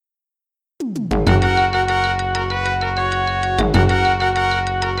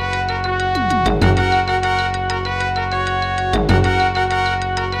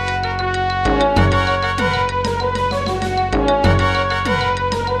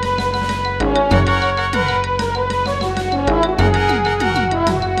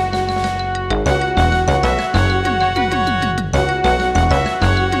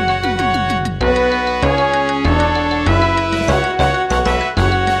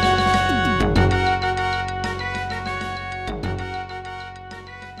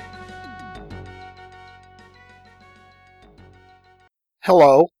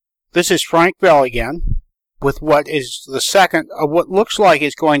Hello, this is Frank Bell again with what is the second of what looks like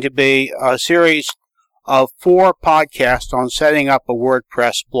is going to be a series of 4 podcasts on setting up a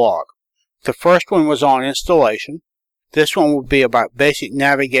WordPress blog. The first one was on installation. This one will be about basic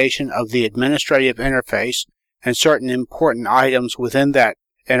navigation of the administrative interface and certain important items within that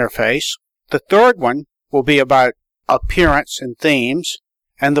interface. The third one will be about appearance and themes,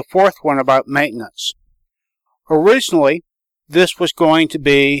 and the fourth one about maintenance. Originally, this was going to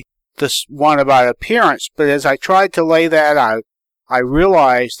be this one about appearance, but as I tried to lay that out, I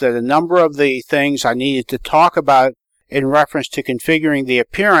realized that a number of the things I needed to talk about in reference to configuring the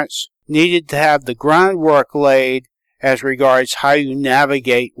appearance needed to have the groundwork laid as regards how you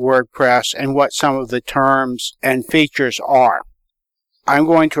navigate WordPress and what some of the terms and features are. I'm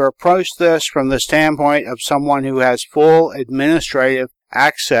going to approach this from the standpoint of someone who has full administrative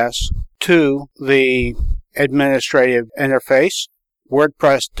access to the administrative interface.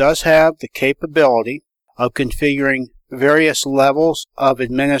 WordPress does have the capability of configuring various levels of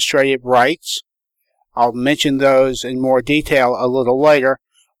administrative rights. I'll mention those in more detail a little later,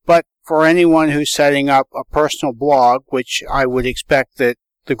 but for anyone who's setting up a personal blog, which I would expect that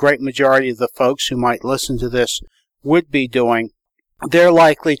the great majority of the folks who might listen to this would be doing, they're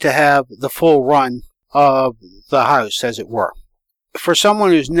likely to have the full run of the house, as it were. For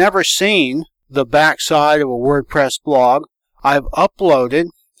someone who's never seen the backside of a WordPress blog, I've uploaded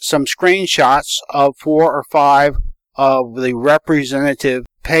some screenshots of 4 or 5 of the representative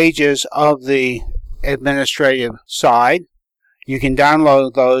pages of the administrative side. You can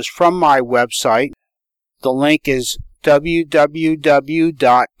download those from my website. The link is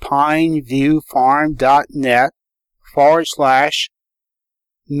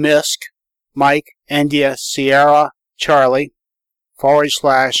www.pineviewfarm.net/MISC, Mike, India, Sierra, Charlie, /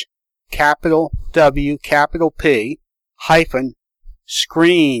 capital W, capital P, hyphen,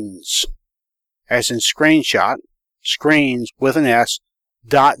 screens, as in screenshot, screens with an S,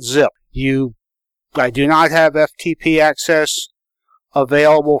 .zip. I do not have FTP access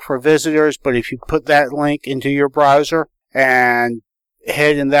available for visitors, but if you put that link into your browser and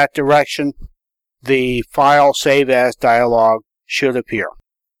head in that direction, the file save as dialog should appear.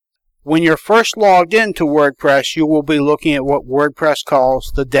 When you're first logged into WordPress, you will be looking at what WordPress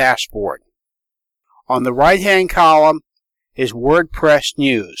calls the dashboard. On the right-hand column is WordPress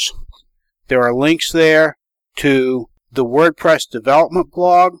News. There are links there to the WordPress development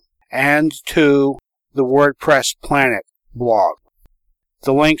blog and to the WordPress Planet blog.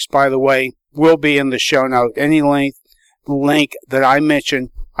 The links, by the way, will be in the show note. Any link that I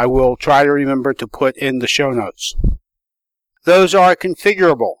mention, I will try to remember to put in the show notes. Those are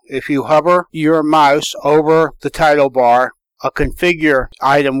configurable. If you hover your mouse over the title bar, a configure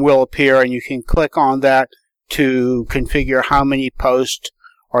item will appear, and you can click on that to configure how many posts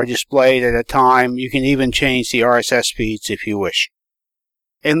are displayed at a time. You can even change the RSS feeds if you wish.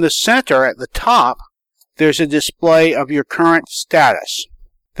 In the center at the top, there's a display of your current status.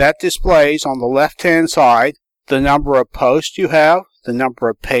 That displays on the left-hand side the number of posts you have, the number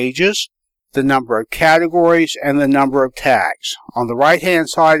of pages, the number of categories, and the number of tags. On the right-hand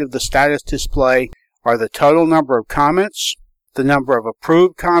side of the status display are the total number of comments, the number of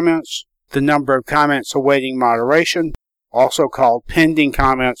approved comments, the number of comments awaiting moderation, also called pending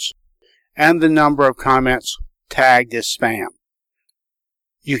comments, and the number of comments tagged as spam.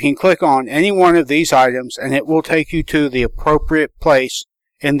 You can click on any one of these items and it will take you to the appropriate place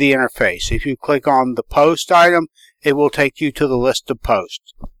in the interface. If you click on the post item, it will take you to the list of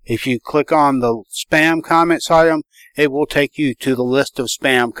posts. If you click on the spam comments item, it will take you to the list of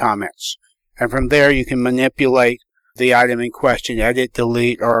spam comments. And from there you can manipulate the item in question, edit,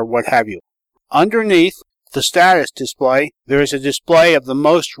 delete, or what have you. Underneath the status display, there is a display of the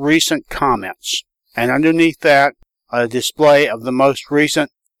most recent comments. And underneath that, a display of the most recent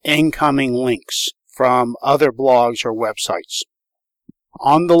incoming links from other blogs or websites.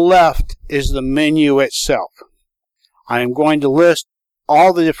 On the left is the menu itself. I am going to list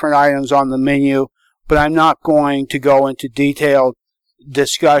all the different items on the menu, but I'm not going to go into detailed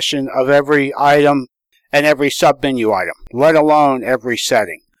discussion of every item and every submenu item, let alone every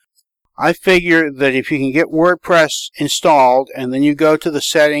setting. I figure that if you can get WordPress installed and then you go to the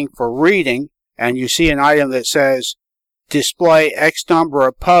setting for reading and you see an item that says display X number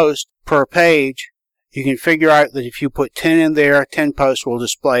of posts per page, you can figure out that if you put 10 in there, 10 posts will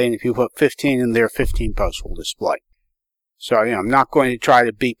display, and if you put 15 in there, 15 posts will display. So, I'm not going to try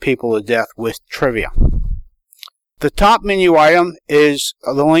to beat people to death with trivia. The top menu item is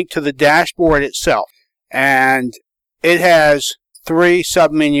the link to the dashboard itself, and it has 3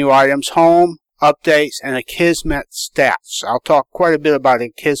 submenu items: Home, updates, and Akismet stats. I'll talk quite a bit about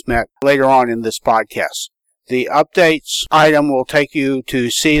Akismet later on in this podcast. The updates item will take you to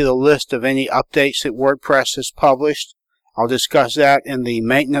see the list of any updates that WordPress has published. I'll discuss that in the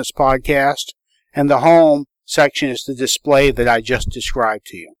maintenance podcast. And the home section is the display that I just described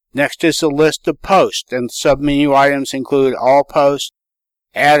to you. Next is the list of posts, and submenu items include all posts,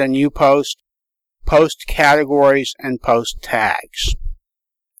 add a new post, post categories, and post tags.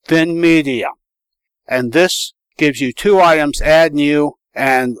 Then media. And this gives you two items, add new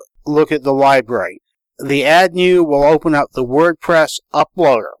and look at the library. The add new will open up the WordPress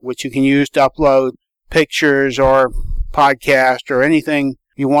uploader, which you can use to upload pictures or podcast or anything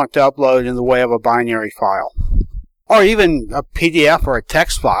you want to upload in the way of a binary file. Or even a PDF or a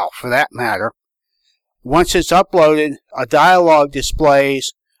text file for that matter. Once it's uploaded, a dialog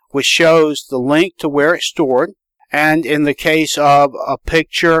displays which shows the link to where it's stored. And in the case of a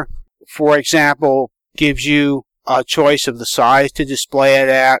picture, for example, gives you a choice of the size to display it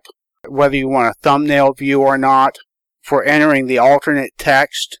at, whether you want a thumbnail view or not, for entering the alternate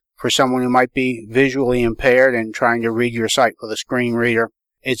text for someone who might be visually impaired and trying to read your site with a screen reader.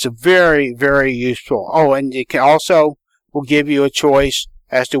 It's very, very useful. Oh, and it can also will give you a choice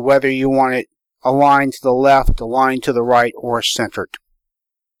as to whether you want it aligned to the left, aligned to the right, or centered.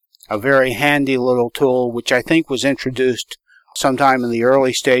 A very handy little tool, which I think was introduced sometime in the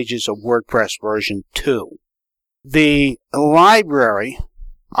early stages of WordPress version 2. The library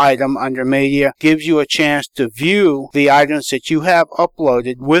item under media gives you a chance to view the items that you have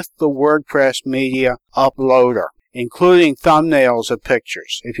uploaded with the WordPress media uploader, including thumbnails of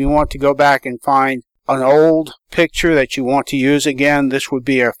pictures. If you want to go back and find an old picture that you want to use again, this would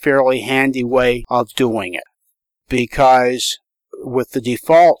be a fairly handy way of doing it, because with the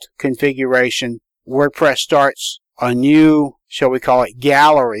default configuration, WordPress starts a new, shall we call it,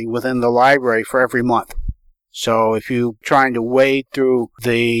 gallery within the library for every month. So if you're trying to wade through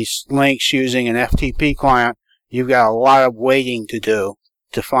these links using an FTP client, you've got a lot of wading to do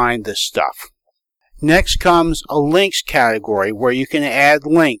to find this stuff. Next comes a links category where you can add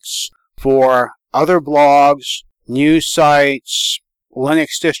links for other blogs, news sites,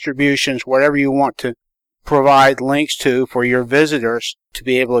 Linux distributions, whatever you want to provide links to for your visitors to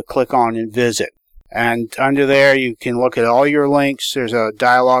be able to click on and visit. And under there you can look at all your links. There's a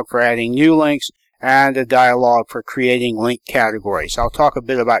dialog for adding new links and a dialog for creating link categories. I'll talk a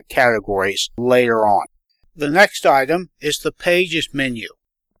bit about categories later on. The next item is the Pages menu,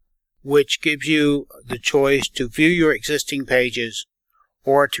 which gives you the choice to view your existing pages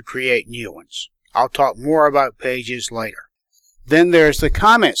or to create new ones. I'll talk more about pages later. Then there's the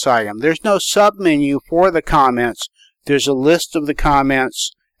Comments item. There's no submenu for the comments. There's a list of the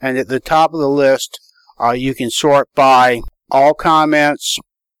comments, and at the top of the list, you can sort by all comments,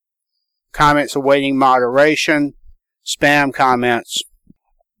 comments awaiting moderation, spam comments,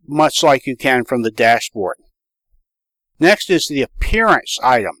 much like you can from the dashboard. Next is the Appearance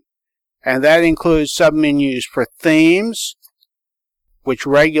item, and that includes submenus for themes, which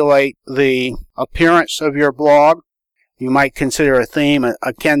regulate the appearance of your blog. You might consider a theme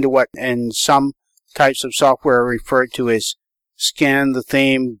akin to what in some types of software are referred to as skin. The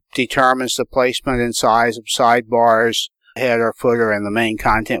theme determines the placement and size of sidebars, header, footer, and the main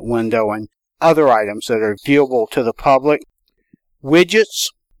content window, and other items that are viewable to the public. Widgets,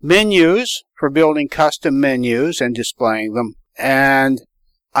 menus for building custom menus and displaying them, and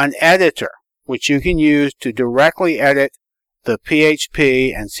an editor, which you can use to directly edit the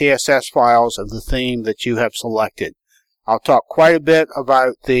PHP and CSS files of the theme that you have selected. I'll talk quite a bit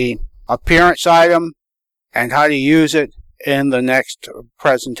about the Appearance item and how to use it in the next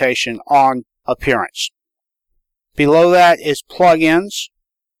presentation on Appearance. Below that is Plugins,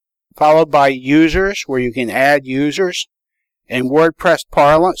 followed by Users, where you can add users. In WordPress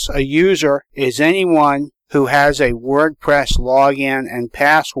parlance, a user is anyone who has a WordPress login and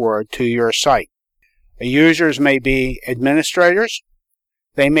password to your site. Users may be administrators.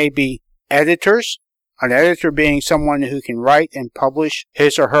 They may be editors. An editor being someone who can write and publish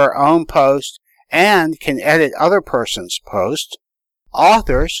his or her own post and can edit other person's posts.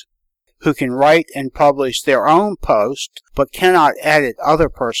 Authors, who can write and publish their own post but cannot edit other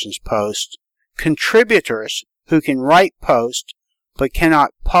person's posts. Contributors, who can write posts but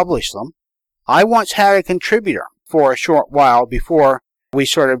cannot publish them. I once had a contributor for a short while before we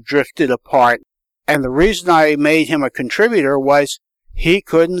sort of drifted apart, and the reason I made him a contributor was he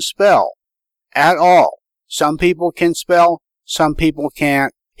couldn't spell at all. Some people can spell, some people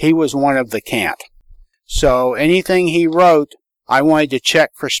can't. He was one of the can't. So anything he wrote, I wanted to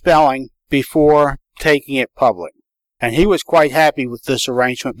check for spelling before taking it public. And he was quite happy with this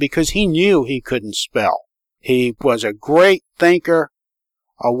arrangement because he knew he couldn't spell. He was a great thinker,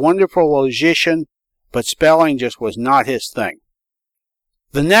 a wonderful logician, but spelling just was not his thing.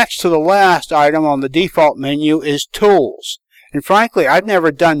 The next to the last item on the default menu is Tools. And frankly, I've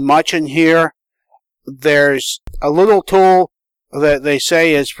never done much in here. There's a little tool that they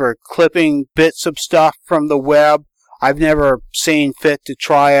say is for clipping bits of stuff from the web. I've never seen fit to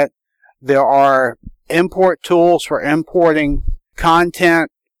try it. There are import tools for importing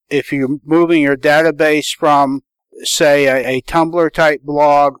content. If you're moving your database from, say, a Tumblr type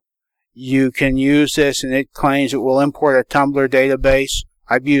blog, you can use this and it claims it will import a Tumblr database.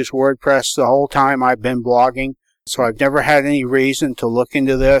 I've used WordPress the whole time I've been blogging, so I've never had any reason to look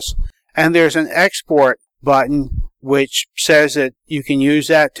into this. And there's an export button which says that you can use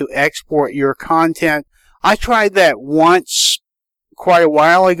that to export your content. I tried that once quite a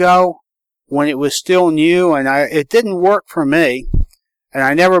while ago when it was still new, and it didn't work for me, and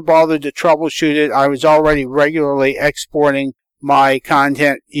I never bothered to troubleshoot it. I was already regularly exporting my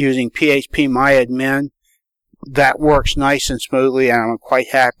content using phpMyAdmin. That works nice and smoothly, and I'm quite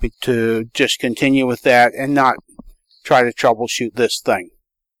happy to just continue with that and not try to troubleshoot this thing.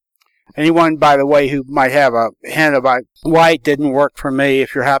 Anyone, by the way, who might have a hint about why it didn't work for me,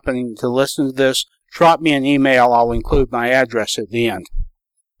 if you're happening to listen to this, drop me an email. I'll include my address at the end.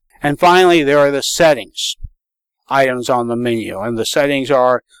 And finally, there are the settings items on the menu. And the settings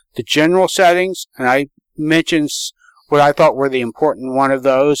are the general settings, and I mentioned what I thought were the important one of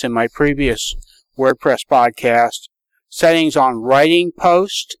those in my previous WordPress podcast. Settings on writing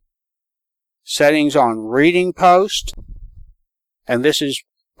post, settings on reading post, and this is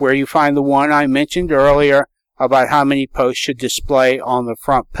where you find the one I mentioned earlier about how many posts should display on the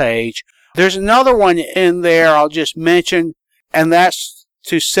front page. There's another one in there I'll just mention, and that's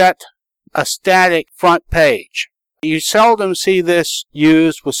to set a static front page. You seldom see this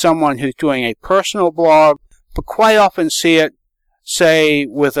used with someone who's doing a personal blog, but quite often see it, say,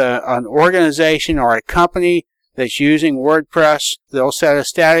 with an organization or a company that's using WordPress. They'll set a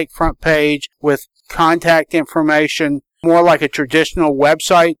static front page with contact information, more like a traditional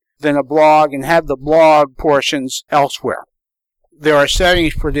website than a blog, and have the blog portions elsewhere. There are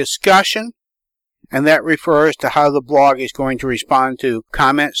settings for discussion, and that refers to how the blog is going to respond to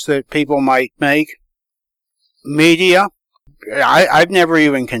comments that people might make. Media, I've never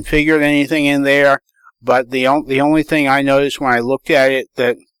even configured anything in there, but the only thing I noticed when I looked at it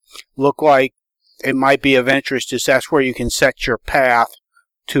that looked like it might be of interest is that's where you can set your path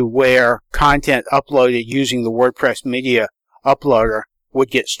to where content uploaded using the WordPress media uploader would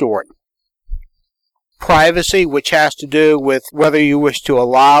get stored. Privacy, which has to do with whether you wish to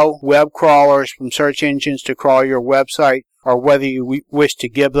allow web crawlers from search engines to crawl your website or whether you wish to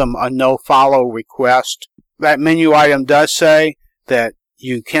give them a no-follow request. That menu item does say that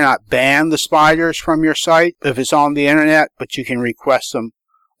you cannot ban the spiders from your site if it's on the internet, but you can request them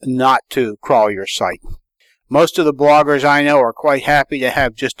not to crawl your site. Most of the bloggers I know are quite happy to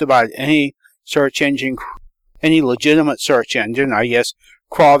have just about any search engine, any legitimate search engine, I guess,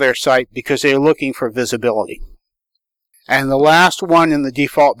 crawl their site because they're looking for visibility. And the last one in the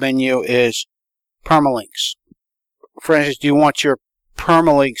default menu is permalinks. For instance, do you want your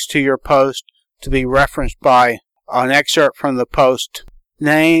permalinks to your post to be referenced by an excerpt from the post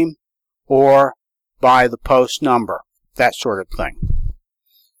name or by the post number? That sort of thing.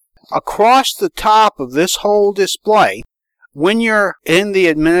 Across the top of this whole display, when you're in the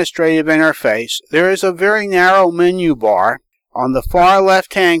administrative interface, there is a very narrow menu bar. On the far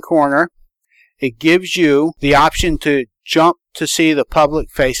left-hand corner, it gives you the option to jump to see the public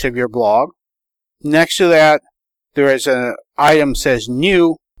face of your blog. Next to that, there is an item that says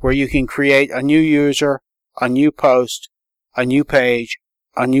New, where you can create a new user, a new post, a new page,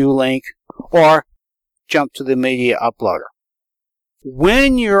 a new link, or jump to the media uploader.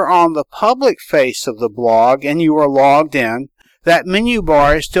 When you're on the public face of the blog and you are logged in, that menu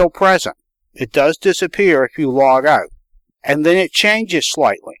bar is still present. It does disappear if you log out. And then it changes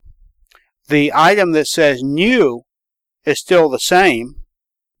slightly. The item that says New is still the same,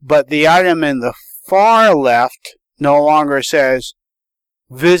 but the item in the far left no longer says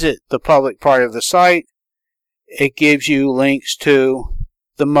Visit the public part of the site. It gives you links to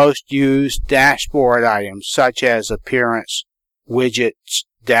the most used dashboard items, such as appearance, widgets,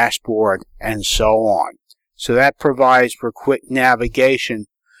 dashboard, and so on. So that provides for quick navigation,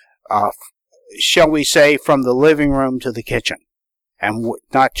 shall we say, from the living room to the kitchen. And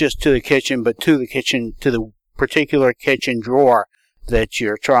not just to the kitchen, but to the kitchen, to the particular kitchen drawer that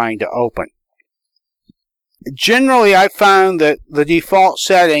you're trying to open. Generally, I found that the default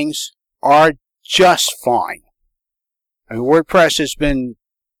settings are just fine. WordPress has been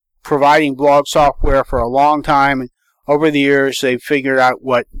providing blog software for a long time, and over the years they've figured out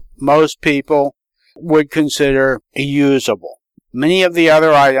what most people would consider usable. Many of the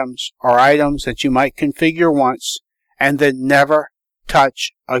other items are items that you might configure once and then never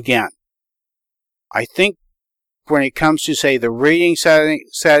touch again. I think when it comes to, say, the reading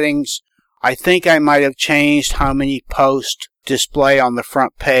settings, I think I might have changed how many posts display on the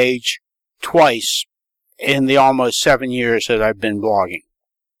front page twice in the almost 7 years that I've been blogging.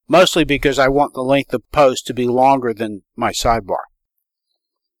 Mostly because I want the length of post to be longer than my sidebar.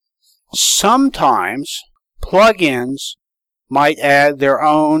 Sometimes plugins might add their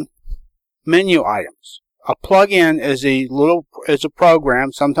own menu items. A plugin is a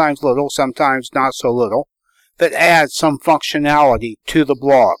program, sometimes little, sometimes not so little, that adds some functionality to the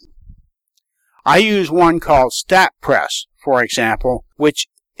blog. I use one called StatPress, for example, which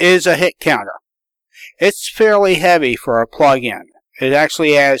is a hit counter. It's fairly heavy for a plugin. It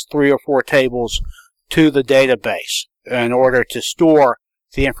actually adds 3 or 4 tables to the database in order to store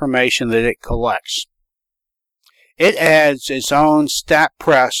the information that it collects. It adds its own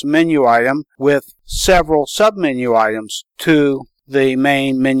StatPress menu item with several submenu items to the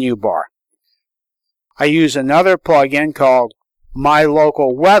main menu bar. I use another plugin called My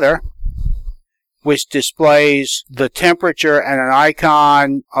Local Weather, which displays the temperature and an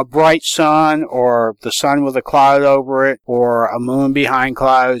icon, a bright sun, or the sun with a cloud over it, or a moon behind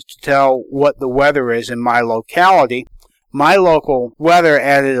clouds to tell what the weather is in my locality. My Local Weather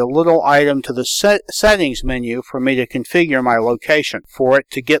added a little item to the settings menu for me to configure my location for it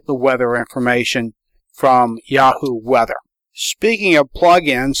to get the weather information from Yahoo Weather. Speaking of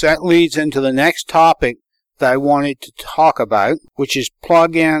plugins, that leads into the next topic that I wanted to talk about, which is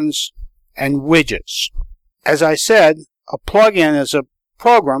plugins and widgets. As I said, a plugin is a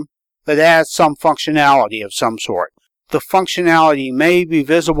program that adds some functionality of some sort. The functionality may be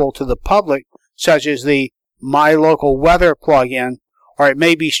visible to the public, such as the My Local Weather plugin, or it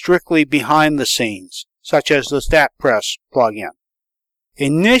may be strictly behind the scenes, such as the StatPress plugin.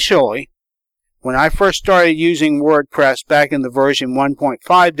 Initially, when I first started using WordPress back in the version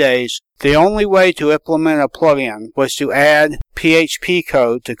 1.5 days, the only way to implement a plugin was to add PHP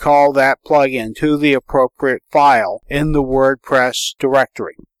code to call that plugin to the appropriate file in the WordPress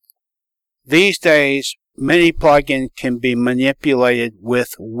directory. These days, many plugins can be manipulated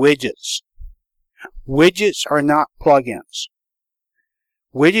with widgets. Widgets are not plugins.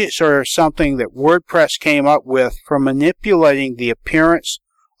 Widgets are something that WordPress came up with for manipulating the appearance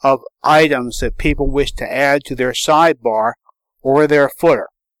of items that people wish to add to their sidebar or their footer.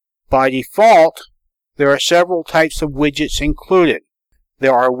 By default, there are several types of widgets included.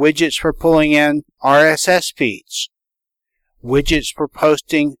 There are widgets for pulling in RSS feeds, widgets for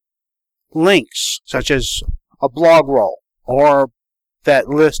posting links, such as a blog roll or that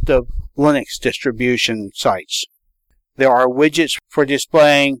list of Linux distribution sites. There are widgets for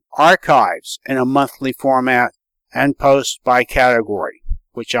displaying archives in a monthly format and posts by category,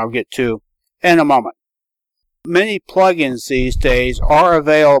 which I'll get to in a moment. Many plugins these days are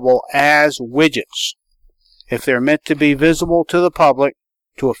available as widgets. If they're meant to be visible to the public,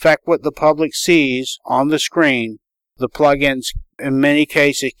 to affect what the public sees on the screen, the plugins in many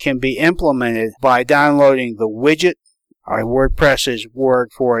cases can be implemented by downloading the widget, or WordPress's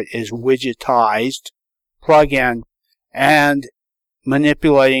word for it is widgetized plugin, and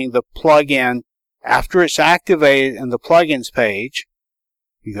manipulating the plugin after it's activated in the plugins page.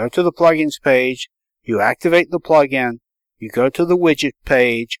 You go to the plugins page, you activate the plugin, you go to the widget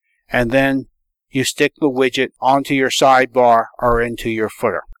page, and then you stick the widget onto your sidebar or into your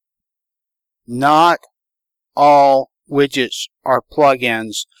footer. Not all widgets are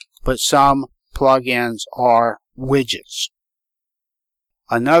plugins, but some plugins are widgets.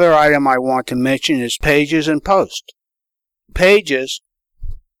 Another item I want to mention is pages and posts. Pages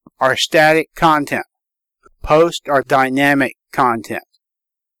are static content. Posts are dynamic content.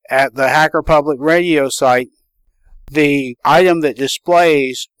 At the Hacker Public Radio site, the item that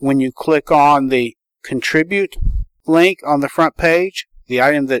displays when you click on the Contribute link on the front page, the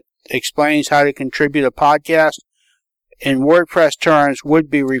item that explains how to contribute a podcast, in WordPress terms would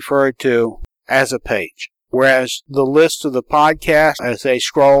be referred to as a page. Whereas the list of the podcast, as they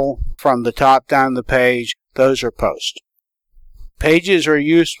scroll from the top down the page, those are posts. Pages are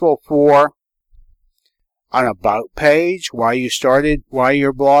useful for an about page, why you started, why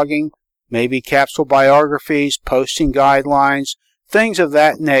you're blogging, maybe capsule biographies, posting guidelines, things of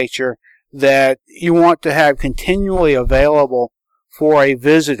that nature that you want to have continually available for a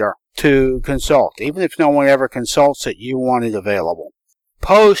visitor to consult. Even if no one ever consults it, you want it available.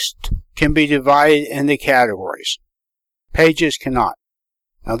 Posts can be divided into categories. Pages cannot.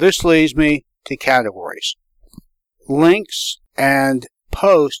 Now this leads me to categories. Links and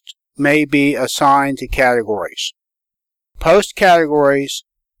posts may be assigned to categories. Post categories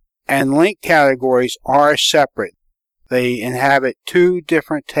and link categories are separate. They inhabit two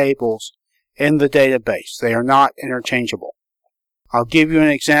different tables in the database. They are not interchangeable. I'll give you an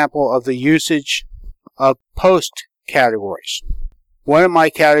example of the usage of post categories. One of my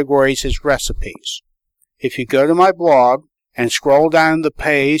categories is recipes. If you go to my blog and scroll down the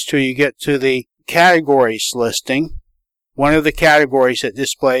page till you get to the categories listing, one of the categories it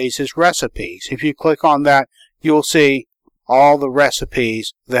displays is recipes. If you click on that, you'll see all the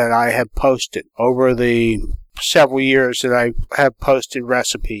recipes that I have posted over the several years that I have posted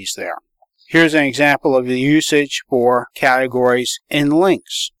recipes there. Here's an example of the usage for categories in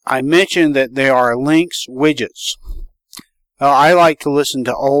links. I mentioned that there are links widgets. I like to listen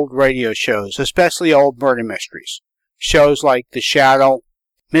to old radio shows, especially old murder mysteries. Shows like The Shadow,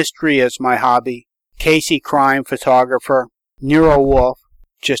 Mystery is My Hobby, Casey Crime Photographer, Nero Wolf,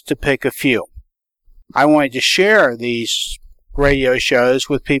 just to pick a few. I wanted to share these radio shows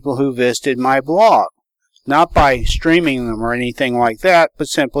with people who visited my blog, not by streaming them or anything like that, but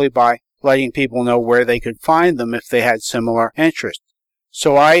simply by letting people know where they could find them if they had similar interests.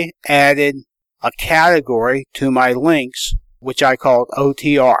 So I added a category to my links, which I called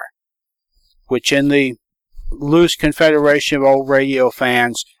OTR, which in the loose confederation of old radio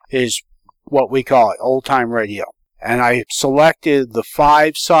fans is what we call it, old time radio. And I selected the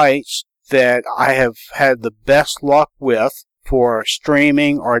 5 sites that I have had the best luck with for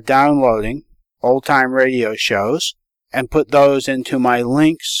streaming or downloading old time radio shows, and put those into my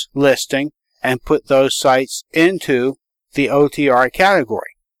links listing and put those sites into the OTR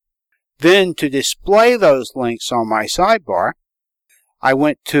category. Then to display those links on my sidebar, I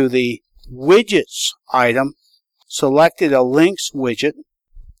went to the widgets item, selected a links widget,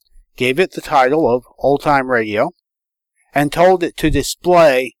 gave it the title of Old Time Radio, and told it to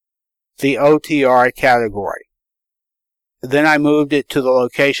display the OTR category. Then I moved it to the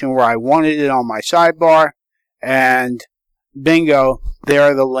location where I wanted it on my sidebar, and bingo, there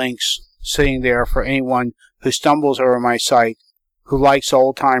are the links sitting there for anyone who stumbles over my site, who likes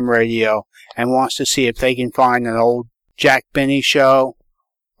old time radio and wants to see if they can find an old Jack Benny show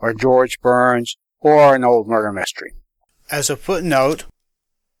or George Burns or an old murder mystery. As a footnote,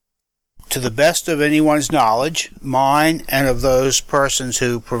 to the best of anyone's knowledge, mine and of those persons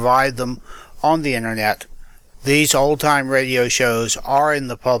who provide them on the internet, these old time radio shows are in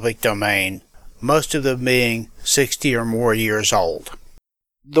the public domain, most of them being 60 or more years old.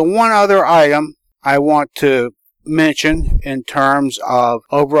 The one other item I want to mention in terms of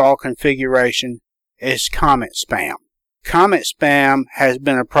overall configuration is comment spam. Comment spam has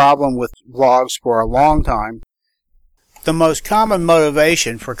been a problem with blogs for a long time. The most common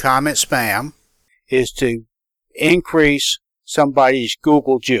motivation for comment spam is to increase somebody's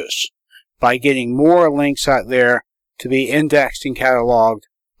Google juice by getting more links out there to be indexed and cataloged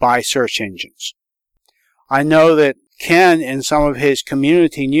by search engines. I know that Ken, in some of his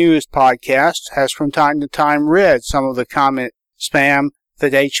community news podcasts, has from time to time read some of the comment spam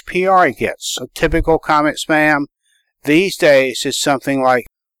that HPR gets. A typical comment spam these days is something like,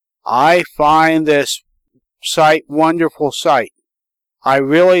 I find this site wonderful site. I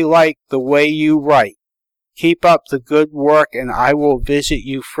really like the way you write. Keep up the good work and I will visit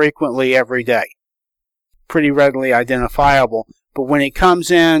you frequently every day. Pretty readily identifiable. But when it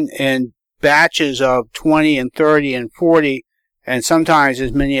comes in batches of 20 and 30 and 40 and sometimes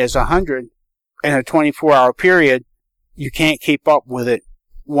as many as 100 in a 24-hour period, you can't keep up with it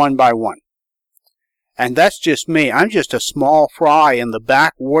one by one. And that's just me. I'm just a small fry in the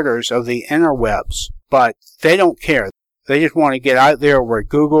backwaters of the interwebs. But they don't care. They just want to get out there where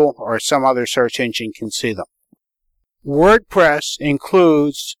Google or some other search engine can see them. WordPress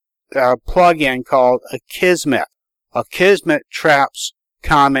includes a plugin called Akismet. Akismet traps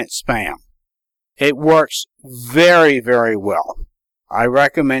comment spam. It works very, very well. I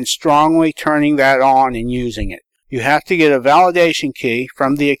recommend strongly turning that on and using it. You have to get a validation key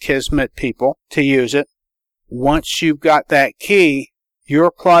from the Akismet people to use it. Once you've got that key,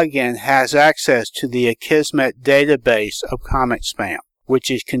 your plugin has access to the Akismet database of comment spam,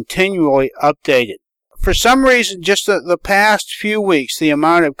 which is continually updated. For some reason, just the past few weeks, the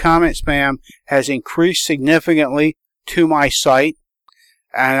amount of comment spam has increased significantly to my site,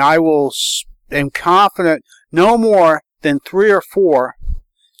 and I am confident no more than 3 or 4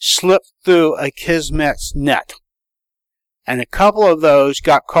 slipped through Akismet's net. And a couple of those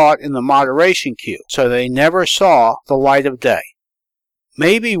got caught in the moderation queue, so they never saw the light of day.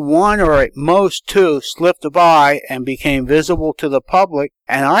 maybe one or at most two slipped by and became visible to the public,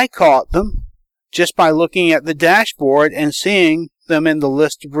 and I caught them just by looking at the dashboard and seeing them in the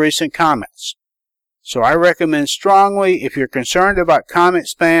list of recent comments. So I recommend strongly, if you're concerned about comment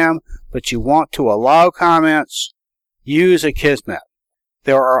spam, but you want to allow comments, use Akismet.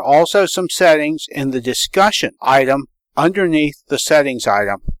 There are also some settings in the discussion item underneath the settings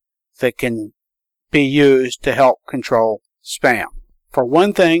item that can be used to help control spam. For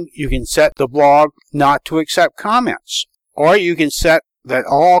one thing, you can set the blog not to accept comments, or you can set that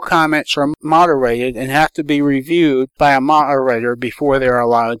all comments are moderated and have to be reviewed by a moderator before they're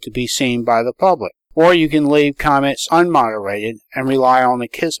allowed to be seen by the public. Or you can leave comments unmoderated and rely on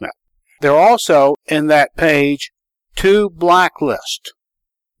Akismet. There are also, in that page, two blacklists.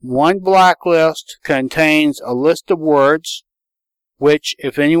 One blacklist contains a list of words, which,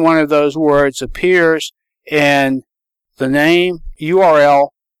 if any one of those words appears in the name, URL,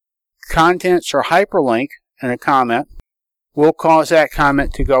 contents, or hyperlink in a comment, will cause that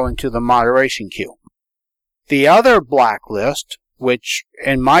comment to go into the moderation queue. The other blacklist, which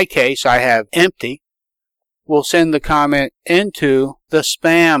in my case I have empty, will send the comment into the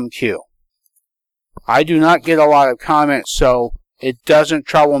spam queue. I do not get a lot of comments, so it doesn't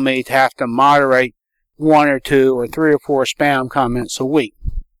trouble me to have to moderate 1 or 2 or 3 or 4 spam comments a week.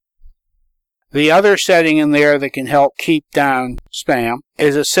 The other setting in there that can help keep down spam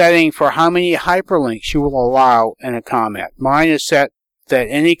is a setting for how many hyperlinks you will allow in a comment. Mine is set that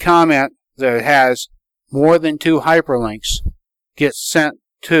any comment that has more than 2 hyperlinks gets sent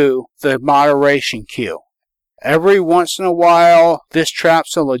to the moderation queue. Every once in a while, this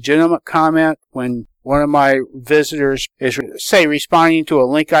traps a legitimate comment when one of my visitors is, say, responding to a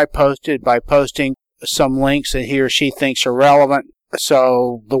link I posted by posting some links that he or she thinks are relevant.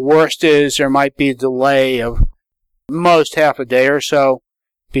 So the worst is there might be a delay of most half a day or so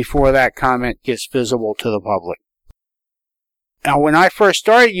before that comment gets visible to the public. Now, when I first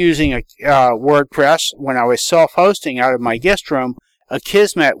started using WordPress, when I was self-hosting out of my guest room,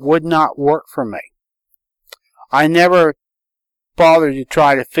 Akismet would not work for me. I never bothered to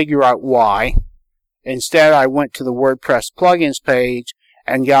try to figure out why. Instead, I went to the WordPress plugins page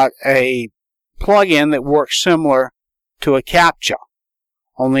and got a plugin that works similar to a CAPTCHA.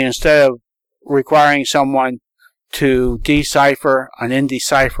 Only instead of requiring someone to decipher an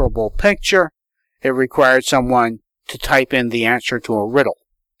indecipherable picture, it required someone to type in the answer to a riddle.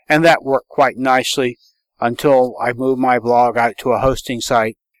 And that worked quite nicely until I moved my blog out to a hosting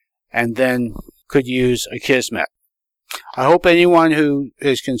site and then could use Akismet. I hope anyone who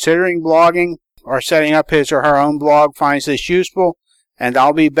is considering blogging or setting up his or her own blog finds this useful, and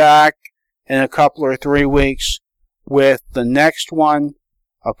I'll be back in a couple or 3 weeks with the next one,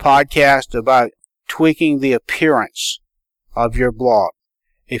 a podcast about tweaking the appearance of your blog.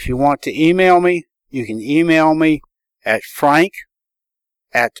 If you want to email me, you can email me at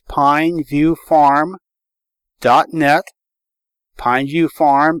frank@pineviewfarm.net. Pineview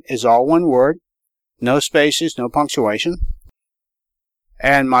Farm is all one word, no spaces, no punctuation.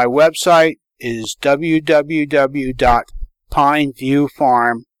 And my website is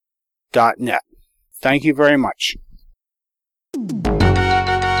www.pineviewfarm.net. Thank you very much.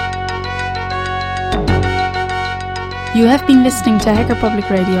 You have been listening to Hacker Public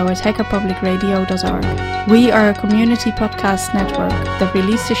Radio at hackerpublicradio.org. We are a community podcast network that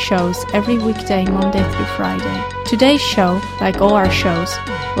releases shows every weekday, Monday through Friday. Today's show, like all our shows,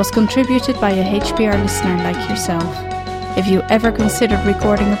 was contributed by a HPR listener like yourself. If you ever considered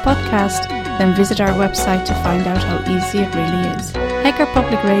recording a podcast, then visit our website to find out how easy it really is. Hacker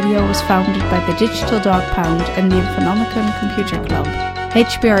Public Radio was founded by the Digital Dog Pound and the Infonomicon Computer Club.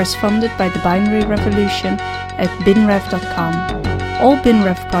 HPR is funded by the Binary Revolution at binrev.com. All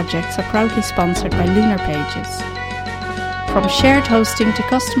BinRev projects are proudly sponsored by Lunar Pages. From shared hosting to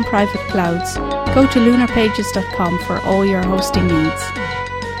custom private clouds, go to lunarpages.com for all your hosting needs.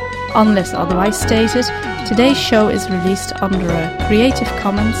 Unless otherwise stated, today's show is released under a Creative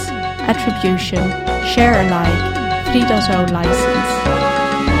Commons Attribution Share Alike 3.0 license.